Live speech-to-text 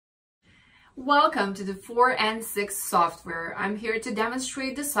Welcome to the 4 and 6 software. I'm here to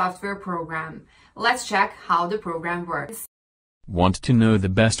demonstrate the software program. Let's check how the program works. Want to know the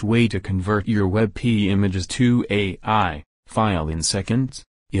best way to convert your WebP images to AI file in seconds?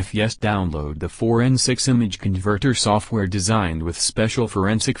 If yes, download the 4 and 6 image converter software designed with special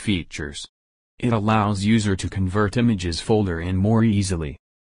forensic features. It allows user to convert images folder in more easily.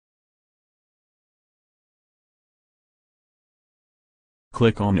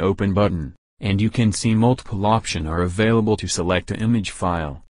 Click on Open button, and you can see multiple options are available to select an image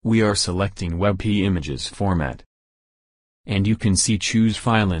file. We are selecting WebP images format. And you can see Choose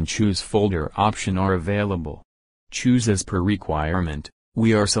File and Choose Folder option are available. Choose as per requirement.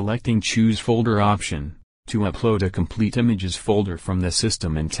 We are selecting Choose Folder option, to upload a complete images folder from the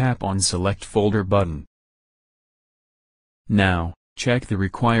system and tap on Select Folder button. Now, check the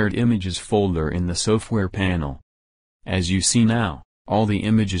required images folder in the software panel. As you see now, all the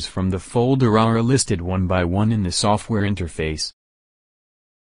images from the folder are listed one by one in the software interface.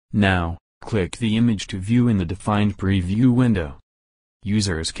 Now, click the image to view in the defined preview window.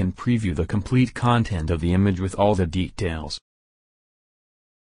 Users can preview the complete content of the image with all the details.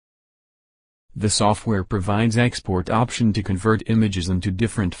 The software provides export option to convert images into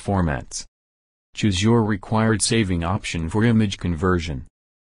different formats. Choose your required saving option for image conversion.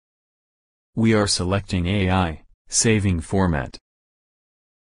 We are selecting AI, saving format.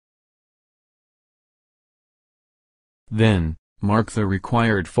 Then, mark the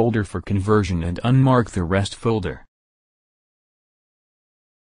required folder for conversion and unmark the rest folder.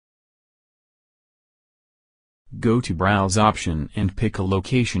 Go to Browse option and pick a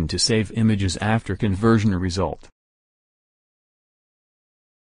location to save images after conversion result.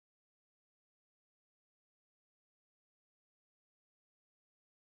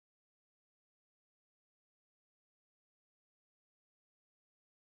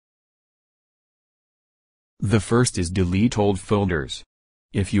 The first is delete old folders.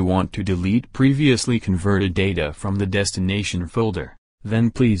 If you want to delete previously converted data from the destination folder,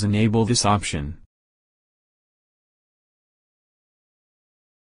 then please enable this option.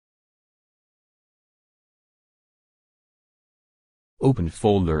 Open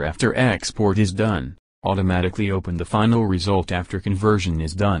folder after export is done. Automatically open the final result after conversion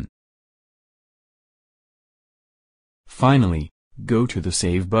is done. Finally, go to the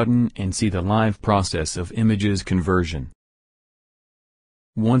Save button and see the live process of images conversion.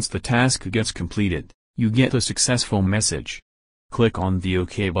 Once the task gets completed, you get a successful message. Click on the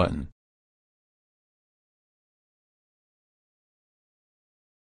OK button.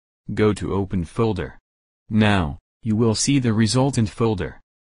 Go to Open folder. Now, you will see the resultant folder.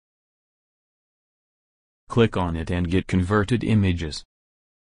 Click on it and get converted images.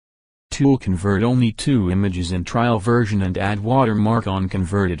 Tool convert only 2 images in trial version and add watermark on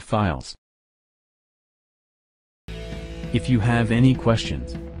converted files. If you have any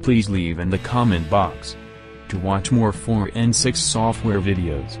questions, please leave in the comment box. To watch more 4 and 6 software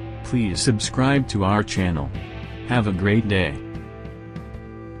videos, please subscribe to our channel. Have a great day.